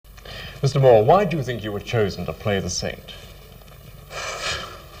Mr. Moore, why do you think you were chosen to play the Saint?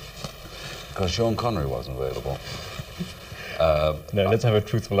 Because Sean Connery wasn't available. No, let's have a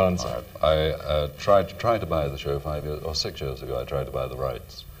truthful answer. I tried to buy the show 5 years or 6 years ago. I tried to buy the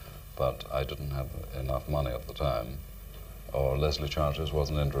rights, but I didn't have enough money at the time, or Leslie Charters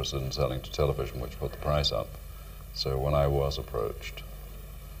wasn't interested in selling to television, which put the price up. So when I was approached,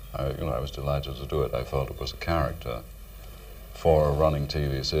 I was delighted to do it. I felt it was a character for a running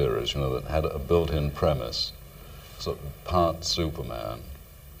TV series, that had a built-in premise, sort of part Superman,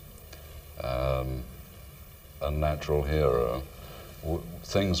 a natural hero,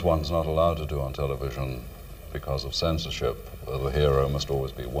 things one's not allowed to do on television because of censorship. The hero must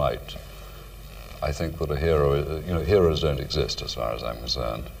always be white. I think that a hero, heroes don't exist as far as I'm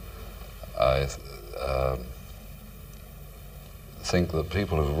concerned. I think that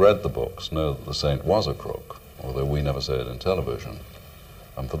people who've read the books know that the Saint was a crook, although we never say it in television.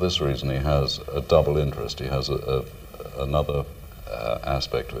 And for this reason, he has a double interest. He has another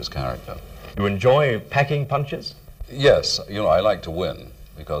aspect to his character. You enjoy packing punches? Yes, I like to win,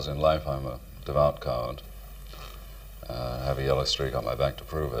 because in life I'm a devout coward. I have a yellow streak on my back to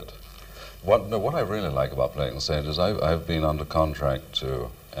prove it. What I really like about playing the Saint is I've been under contract to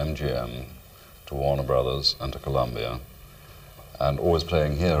MGM, to Warner Brothers, and to Columbia, and always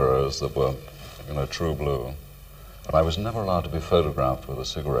playing heroes that were, true blue. And I was never allowed to be photographed with a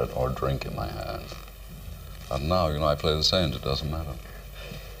cigarette or a drink in my hand. And now, I play the Saint, it doesn't matter.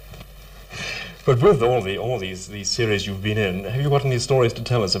 But with all these series you've been in, have you got any stories to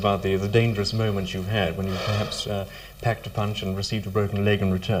tell us about the dangerous moments you've had when you perhaps packed a punch and received a broken leg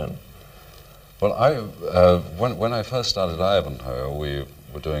in return? Well, when I first started Ivanhoe, we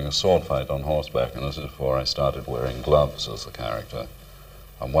were doing a sword fight on horseback, and this is before I started wearing gloves as the character.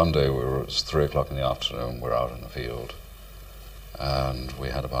 And one day it was 3 o'clock in the afternoon, we're out in the field, and we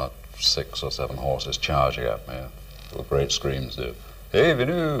had about 6 or 7 horses charging at me with great screams of, "Hey,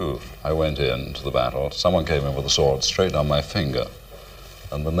 Venu!" I went into the battle. Someone came in with a sword straight on my finger,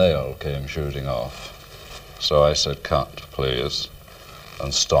 and the nail came shooting off. So I said, "Cut, please,"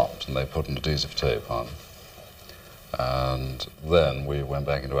 and stopped, and they put an adhesive tape on. And then we went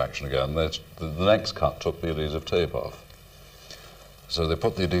back into action again. The next cut took the adhesive tape off. So they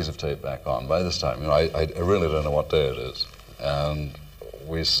put the adhesive tape back on. By this time, I really don't know what day it is. And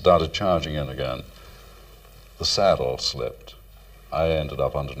we started charging in again. The saddle slipped. I ended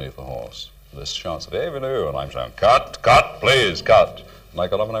up underneath the horse. This shot said, "Hey, Venu," and I'm saying, "Cut, cut, please, cut." And I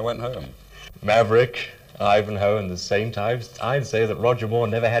got up and I went home. Maverick, Ivanhoe, and the Saint, I'd say that Roger Moore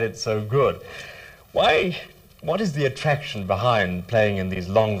never had it so good. What is the attraction behind playing in these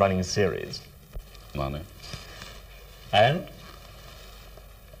long-running series? Money. And?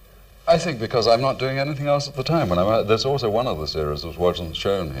 I think because I'm not doing anything else at the time. There's also one other series that wasn't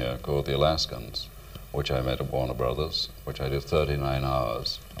shown here called The Alaskans, which I made at Warner Brothers, which I did 39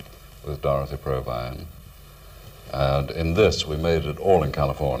 hours with Dorothy Provine. And in this, we made it all in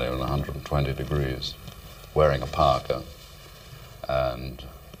California in 120 degrees, wearing a parka, and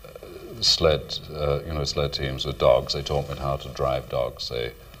sled teams with dogs. They taught me how to drive dogs.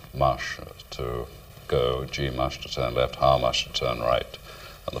 They mush to go, G mush to turn left, H mush to turn right.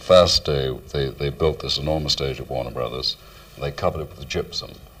 And the first day, they built this enormous stage at Warner Brothers, and they covered it with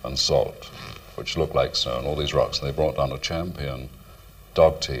gypsum and salt, which looked like snow, and all these rocks. And they brought down a champion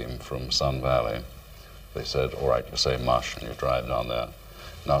dog team from Sun Valley. They said, "All right, you say mush, and you drive down there."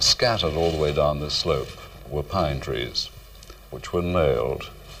 Now, scattered all the way down this slope were pine trees, which were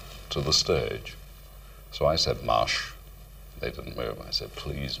nailed to the stage. So I said, "Mush." They didn't move. I said,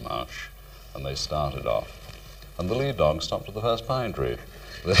 "Please, mush." And they started off. And the lead dog stopped at the first pine tree.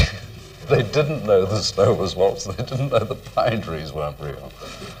 They didn't know the snow was false. They didn't know the pine trees weren't real.